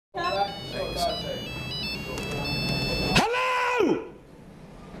Hello!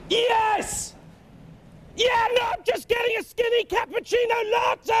 Yes! Yeah, no, I'm just getting a skinny cappuccino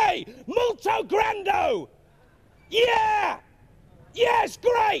latte! Molto grando! Yeah! Yes,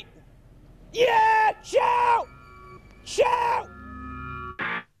 great! Yeah! Ciao! Ciao!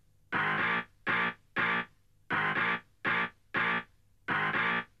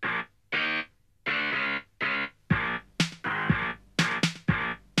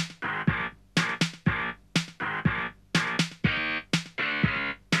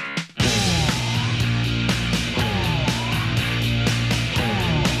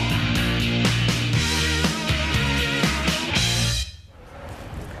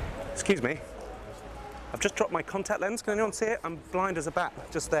 Excuse me, I've just dropped my contact lens. Can anyone see it? I'm blind as a bat,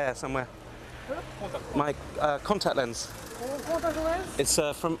 just there somewhere. My contact lens. Contact lens? It's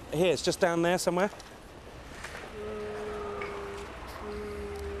from here, it's just down there somewhere.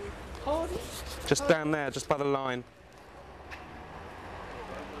 Just down there, just by the line.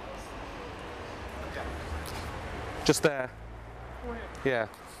 Just there. Yeah.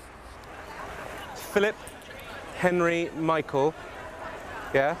 Philip, Henry, Michael.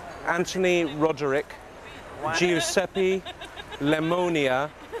 Yeah. Anthony, Roderick, Giuseppe, Lemonia,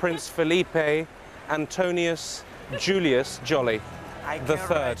 Prince Felipe, Antonius, Julius, Jolly, the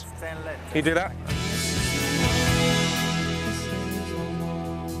third. Can you do that?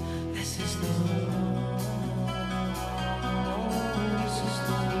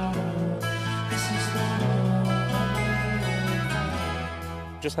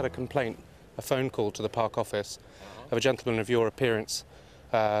 Just had a complaint, a phone call to the park office of a gentleman of your appearance.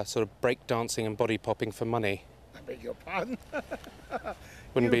 Sort of break dancing and body popping for money. I beg your pardon?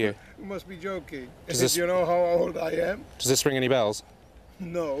 Wouldn't be you. You must be joking. Do you know how old I am? Does this ring any bells?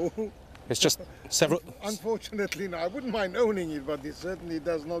 No. It's just several... Unfortunately, no. I wouldn't mind owning it, but it certainly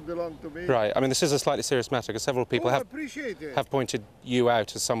does not belong to me. Right. I mean, this is a slightly serious matter because several people have pointed you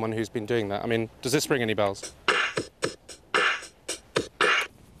out as someone who's been doing that. I mean, does this ring any bells?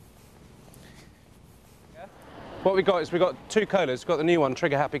 What we got is we've got two colas. We've got the new one,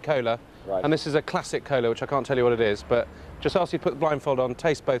 Trigger Happy Cola, right. And this is a classic cola, which I can't tell you what it is, but just ask you to put the blindfold on,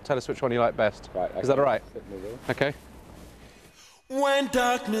 taste both, tell us which one you like best. Right, okay. Is that all right? Okay. When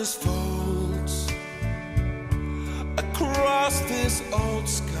darkness falls across this old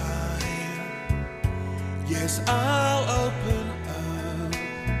sky, yes, I'll open up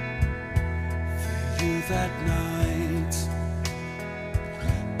for you that night,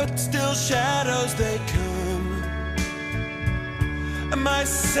 but still shadows they come. Am I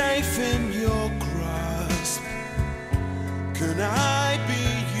safe in your grasp? Can I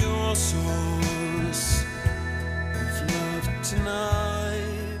be your source of love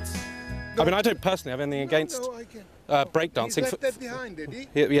tonight? I mean, I don't personally have anything against breakdancing. He left that behind, did he?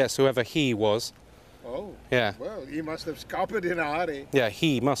 Yes, whoever he was. Oh. Yeah. Well, he must have scuppered in a hurry. Yeah,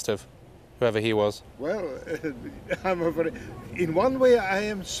 he must have, whoever he was. Well, I'm afraid. In one way, I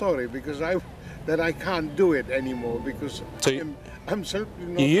am sorry because I can't do it anymore because I'm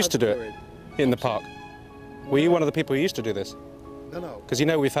certainly not. You used to do it in the park. Were you one of the people who used to do this? No. Because you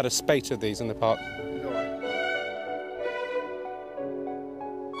know we've had a spate of these in the park. No.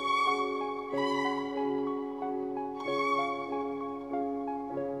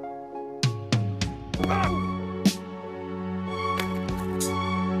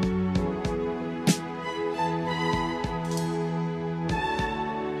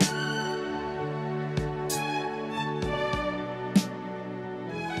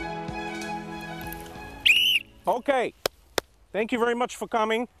 Okay, thank you very much for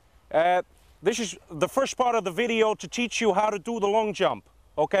coming. This is the first part of the video to teach you how to do the long jump,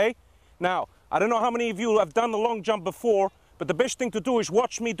 okay? Now, I don't know how many of you have done the long jump before, but the best thing to do is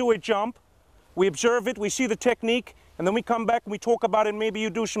watch me do a jump. We observe it, we see the technique, and then we come back and we talk about it, maybe you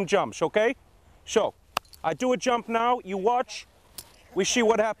do some jumps, okay? So, I do a jump now, you watch, we see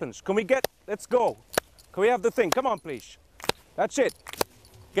what happens. Let's go. Can we have the thing? Come on, please. That's it.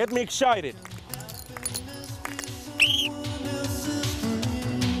 Get me excited.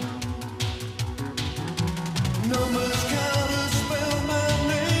 Numbers count as spell my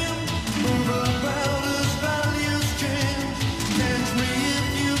name. Move about as values change. Catch me if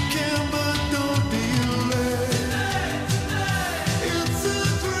you can, but don't delay. It's a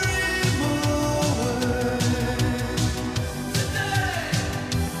dream away.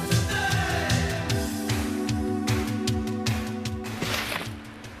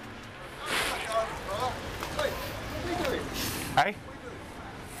 Hey?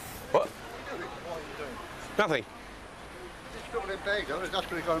 What? Nothing.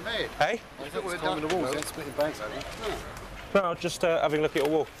 Hey? No, just having a look at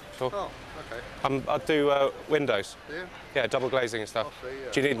your wall. next door. Oh, okay. I do windows. Yeah? Yeah, double glazing and stuff. I see,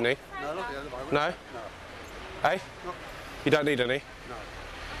 yeah. Do you need any? No, not the other moment. No? No. Hey? No. You don't need any? No.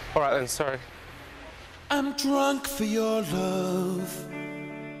 All right then, sorry. I'm drunk for your love.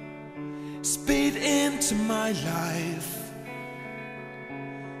 Speed into my life.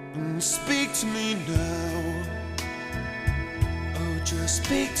 Speak to me now. Oh, just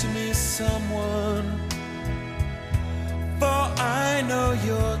speak to me, someone. For I know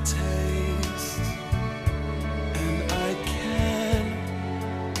your taste, and I can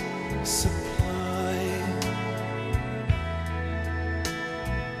supply.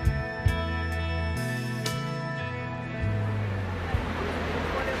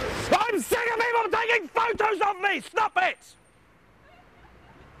 I'm sick of people taking photos of me! Stop it!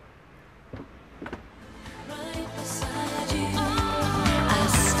 Right beside you, I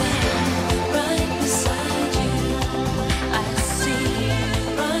stand right beside you. I see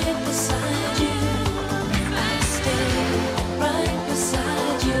right beside you. I stay right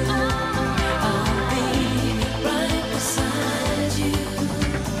beside you. I'll be right beside you.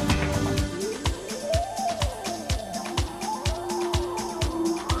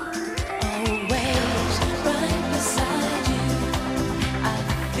 Always right beside you. I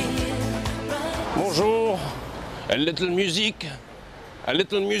feel right. Bonjour. A little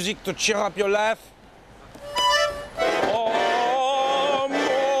music to cheer up your life. Oh,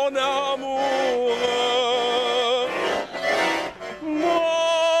 mon amour,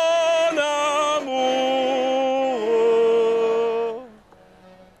 mon amour,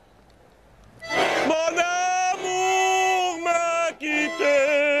 mon amour m'a quitté,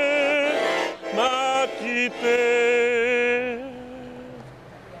 m'a quitté.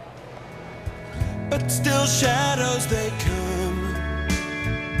 But still shadows they come.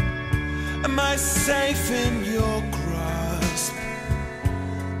 Am I safe in your grasp?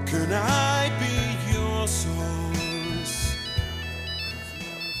 Can I be your source?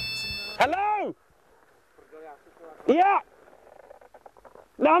 Hello? Yeah.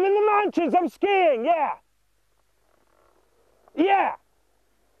 No, I'm in the mountains. I'm skiing. Yeah. Yeah.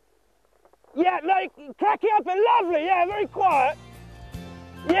 Yeah, like, crack it up and lovely. Yeah, very quiet.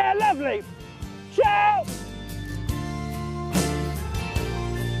 Yeah, lovely. Ciao.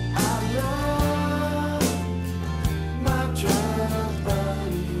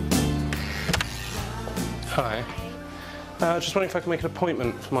 Hi. Just wondering if I can make an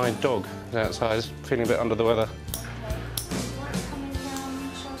appointment for my dog who's outside. He's feeling a bit under the weather.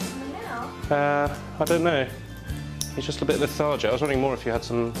 I don't know. He's just a bit lethargic. I was wondering more if you had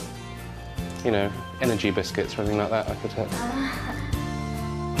some, you know, energy biscuits or anything like that I could have.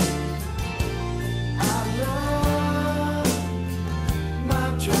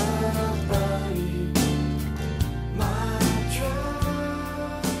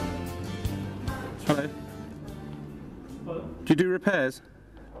 Hello. Do you do repairs?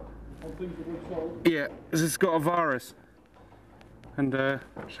 Yeah, this has got a virus. And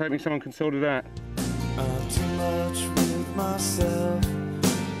just hoping someone can sort it out. I'm too much with myself.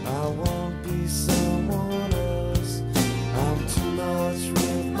 I won't be someone else. I'm too much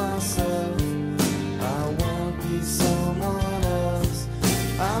with myself. I won't be someone else.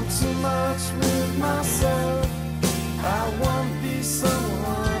 I'm too much with myself. I won't be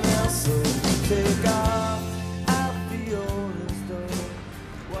someone else. So take off out the oldest door.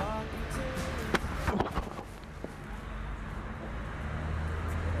 Walk into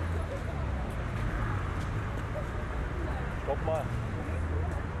Stop mal.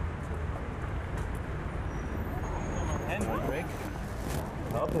 Henrik.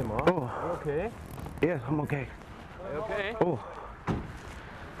 Warte mal. Oh, Are you okay? yeah, I'm okay. Are you okay? Oh.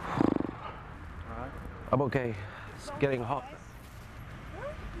 I'm okay. It's getting hot.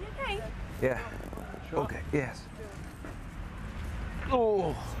 You okay? Yeah. Okay, yes.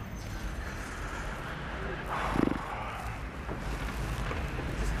 Oh.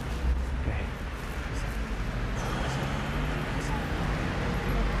 Okay.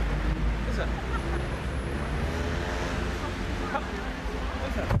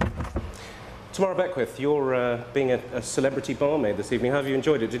 Tamara Beckwith, you're being a celebrity barmaid this evening. How have you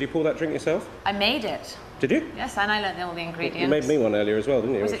enjoyed it? Did you pour that drink yourself? I made it. Did you? Yes, and I learnt all the ingredients. You made me one earlier as well,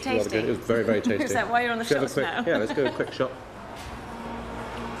 didn't you? Was it Which rather tasty? good. It was very, very tasty. Is that why you're on the Should we have shots a quick, now? Yeah, let's do a quick shot.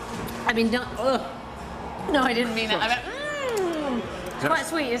 I mean, no, ugh. No, I didn't mean that. I went, It's quite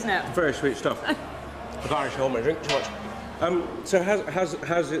sweet, isn't it? Very sweet stuff. I can't actually hold my drink too much. So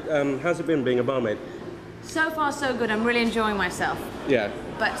how's it been being a barmaid? So far, so good. I'm really enjoying myself. Yeah.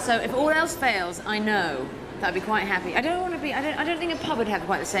 But so, if all else fails, I know that I'd be quite happy. I don't want to be. I don't think a pub would have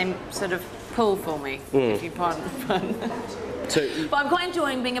quite the same sort of pull for me, if you pardon the pun. But I'm quite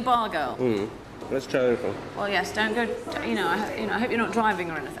enjoying being a bar girl. Let's try anything. Well, yes, don't go, you know, I hope you're not driving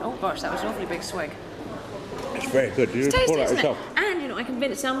or anything. Oh gosh, that was an awfully big swig. It's very good. You It's tasty, pour that isn't it? yourself. And, you know, I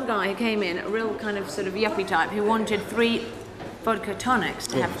convinced some guy who came in, a real kind of sort of yuppie type, who wanted 3 vodka tonics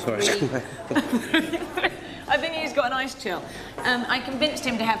to have sorry. 3. I think he's got an ice chill. I convinced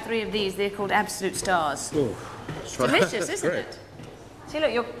him to have 3 of these. They're called Absolute Stars. Ooh, It's delicious, isn't Great. it? See,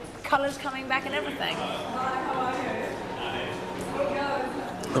 look, your colour's coming back and everything.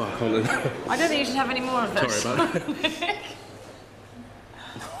 Oh, I can't. I don't think you should have any more of this. Sorry about that.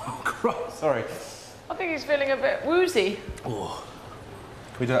 Oh, Christ. Sorry. I think he's feeling a bit woozy. Oh.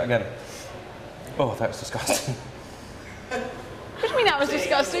 Can we do that again? Oh, that was disgusting. What do you mean that was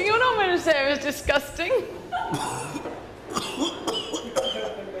disgusting? You're not going to say it was disgusting.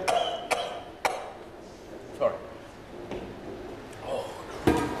 Sorry. Oh.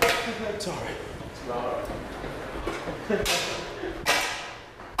 Sorry.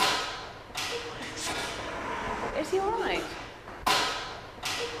 Is he all right?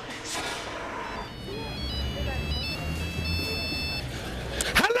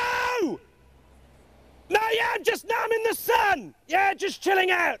 Hello! No, yeah, I'm in the sun. Yeah, just chilling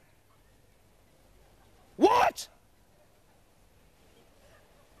out. What?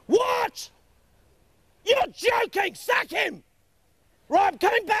 What? You're joking! Sack him! Right, I'm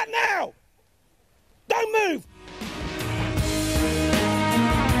coming back now! Don't move!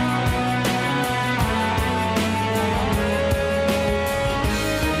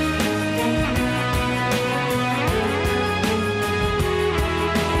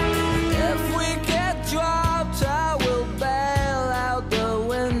 If we get dropped, I will bail out the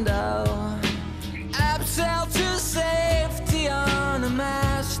window. Abseil to safety on a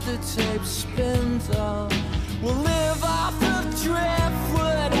master tape spindle. We'll live off of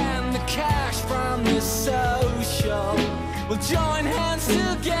driftwood and the cash from the social. We'll join hands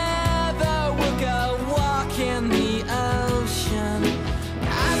together, we'll go walk in the ocean.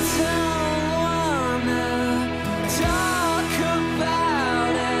 I don't wanna talk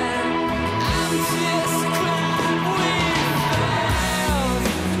about it. I'm just glad we failed.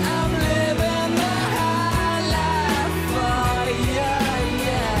 I'm living the high life for you,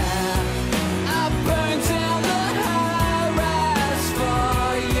 yeah. I burned down the high rise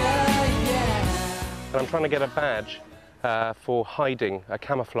for you, yeah. And I'm trying to get a badge for hiding, a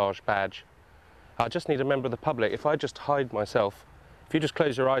camouflage badge. I just need a member of the public. If I just hide myself, if you just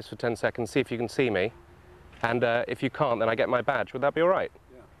close your eyes for 10 seconds, see if you can see me, and if you can't, then I get my badge. Would that be all right?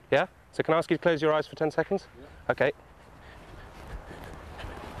 Yeah. Yeah? So can I ask you to close your eyes for 10 seconds? Yeah. Okay.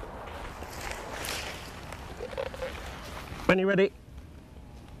 When you're ready.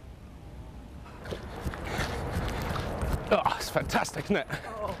 Oh, it's fantastic, isn't it?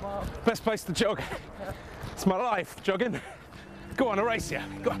 Oh, wow. Best place to jog. It's my life, jogging. Go on, a race here.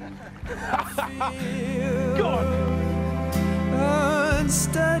 Go on. Go on.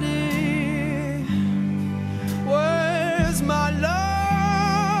 Unsteady. Where's my love?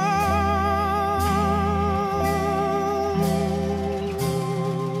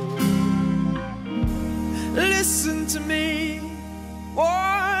 Listen to me.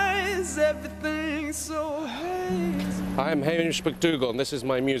 Why is everything so hazy? I'm Hamish McDougall, and this is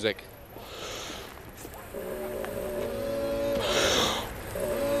my music.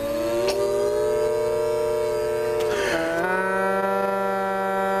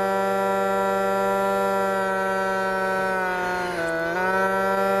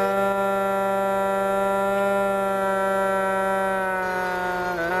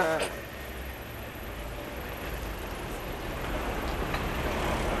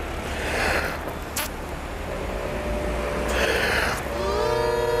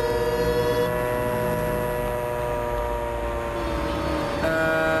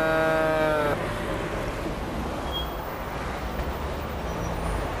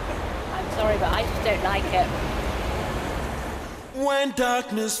 Sorry, but I just don't like it. When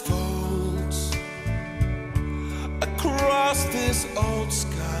darkness falls across this old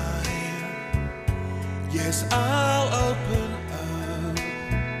sky, yes, I'll open up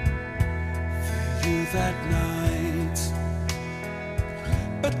for you that night.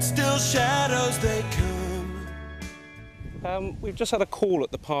 But still shadows they come. We've just had a call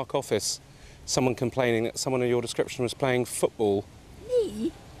at the park office. Someone complaining that someone in your description was playing football.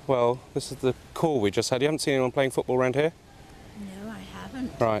 Me? Well, this is the call we just had. You haven't seen anyone playing football around here? No, I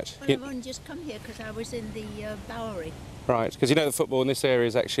haven't. Right. Well, I've only just come here because I was in the Bowery. Right, because you know that football in this area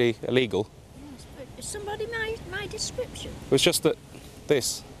is actually illegal. Yes, but is somebody my description? It was just that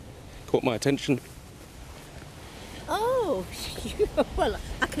this caught my attention. Oh, Oh, well,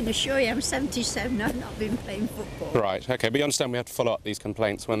 I can assure you I'm 77, I've not been playing football. Right, okay, but you understand we have to follow up these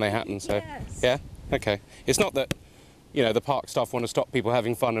complaints when they happen, so... Yes. Yeah? Okay. It's not that, you know, the park staff want to stop people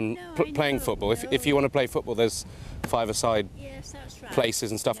having fun and No, I playing know, football. no. If you want to play football, there's five-a-side Yes, that's right.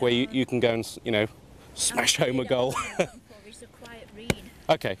 places and stuff where you can go and, you know, smash home a goal. It's a quiet read.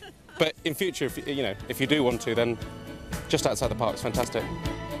 Okay, but in future, if you do want to, then just outside the park's fantastic.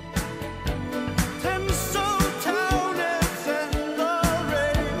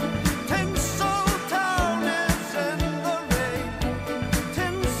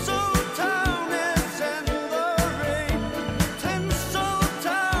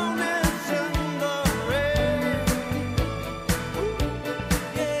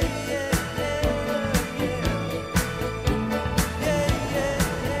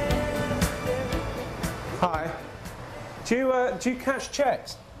 Hi. Do you cash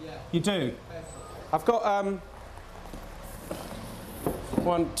checks? Yeah. You do? I've got I've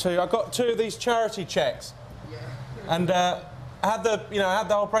got 2 of these charity checks. Yeah. And I had the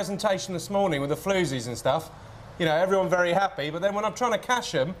whole presentation this morning with the floozies and stuff. You know, everyone very happy, but then when I'm trying to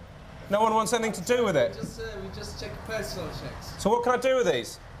cash them, no one wants anything to do with it. We just check personal checks. So what can I do with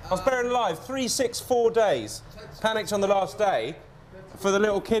these? I was buried alive 3, 6, 4 days. Panicked on the last day for the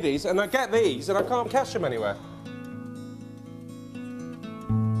little kiddies, and I get these and I can't cash them anywhere.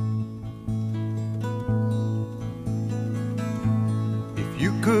 If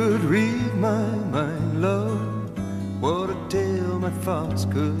you could read my mind, love, what a tale my thoughts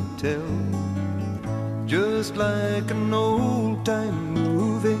could tell. Just like an old-time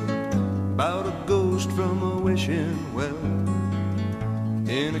movie about a ghost from a wishing well,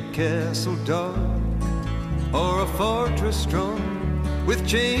 in a castle dark or a fortress strong, with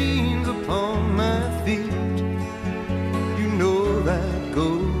chains upon my feet. You know that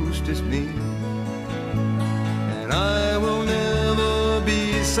ghost is me, and I will never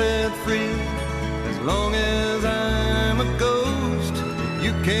be set free as long as I'm a ghost that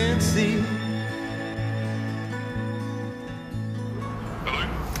you can't see.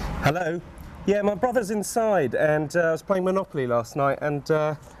 Hello? Yeah, my brother's inside, and I was playing Monopoly last night, and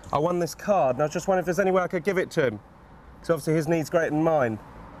I won this card, and I was just wondering if there's any way I could give it to him. Because obviously his need's greater than mine.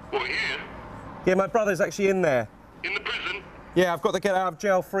 What, here? Yeah, my brother's actually in there. In the prison? Yeah, I've got the get out of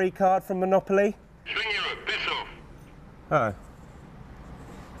jail free card from Monopoly. Swing your up, piss off. Oh.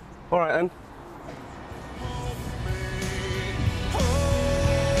 All right, then.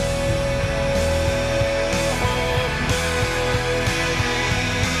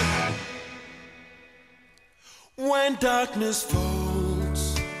 When darkness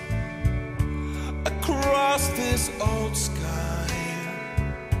falls across this old sky,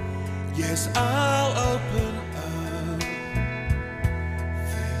 yes, I'll open up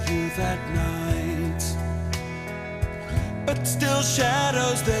for you that night. But still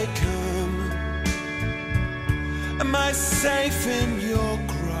shadows they come. Am I safe in your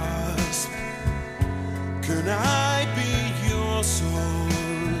grasp? Can I be your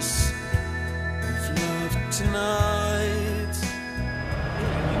source of love tonight?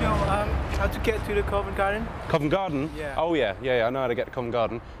 You know how to get to the Covent Garden? Covent Garden? Yeah. Oh, yeah, I know how to get to Covent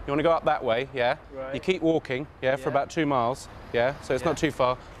Garden. You want to go up that way, yeah? Right. You keep walking, yeah, for about 2 miles, yeah? So it's not too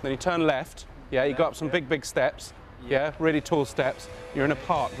far. Then you turn left, yeah? You go up some big steps, yeah? Really tall steps. You're in a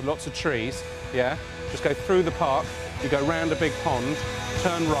park with lots of trees, yeah? Just go through the park, you go round a big pond,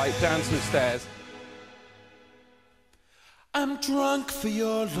 turn right, down some stairs. I'm drunk for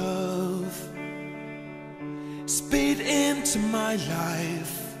your love. Speed into my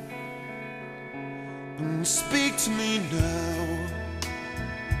life and speak to me now.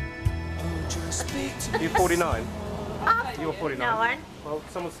 Oh, just speak to me. You're 49? You're 49? No one. Well,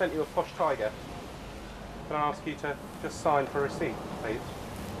 someone sent you a posh tiger. Can I ask you to just sign for a receipt, please?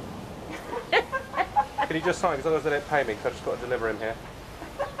 Can you just sign, because otherwise they don't pay me, because I've just got to deliver him here.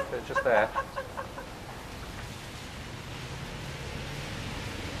 So it's just there.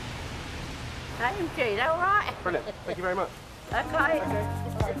 Thank you, is that all right? Brilliant. Thank you very much. Okay.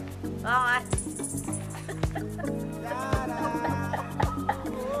 Bye.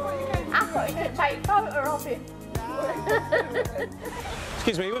 I thought you could take a photo of him.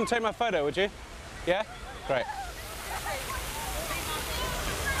 Excuse me, you wouldn't take my photo, would you? Yeah? Great.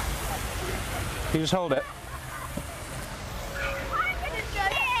 Can you just hold it?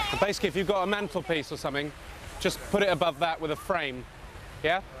 And basically, if you've got a mantelpiece or something, just put it above that with a frame.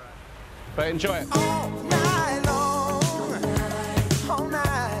 Yeah? But enjoy it. all night long, all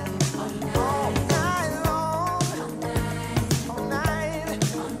night, all night long, all night,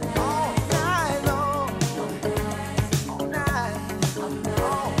 all night long, all night,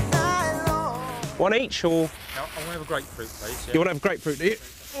 all night long. One each, or? I want to grapefruit, please. Yeah. You want to have grapefruit, do you?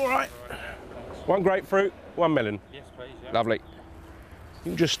 All right. One grapefruit, 1 melon. Yes, please. Yeah. Lovely.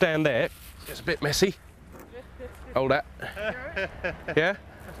 You can just stand there. It's a bit messy. Hold that. Yeah?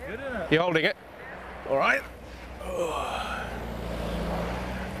 That's good, isn't it? You're holding it. All right.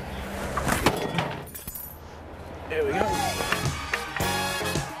 There we go.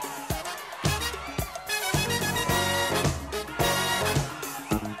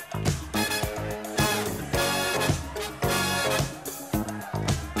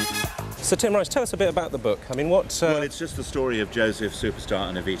 So Tim Rice, tell us a bit about the book. I mean, what? Well, it's just the story of Joseph, Superstar,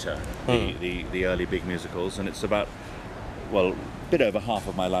 and Evita, the early big musicals, and it's about, well, a bit over half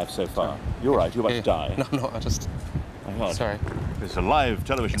of my life so far. You're right. You're about to die. No, I'm not. I just. Oh, God. Sorry. It's a live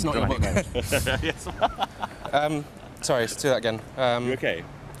television. It's not your book. Yes. Sorry. Let's do that again. You okay?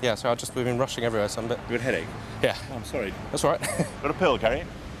 Yeah. So we've been rushing everywhere. So I'm a bit. You got a headache? Yeah. Oh, I'm sorry. That's all right. Got a pill, Carrie?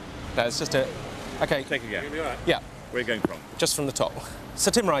 No, it's just a. Okay. Take again. You'll be all right. Yeah. Where are you going from? Just from the top. So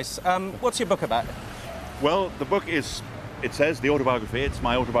Tim Rice, what's your book about? Well, the book is, it says the autobiography. It's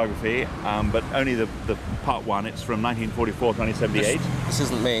my autobiography, but only the part one. It's from 1944 to 1978. This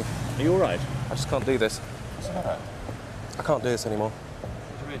isn't me. Are you all right? I just can't do this. What's the matter? I can't do this anymore.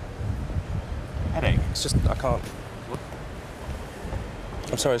 What do you mean? Headache. It's just, I can't.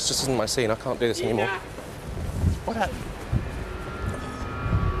 I'm sorry, it just isn't my scene. I can't do this anymore. What happened?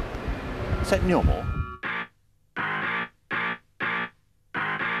 Is that normal?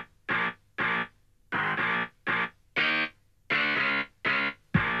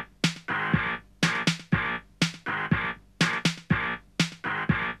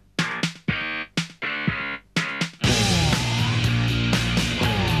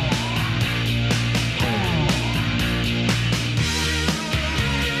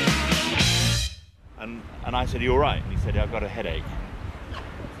 And I said, "Are you all right?" And he said, "I've got a headache."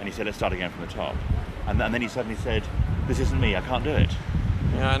 And he said, "Let's start again from the top." And then he suddenly said, "This isn't me, I can't do it."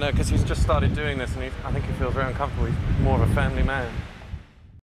 Yeah, I know, because he's just started doing this and I think he feels very uncomfortable. He's more of a family man.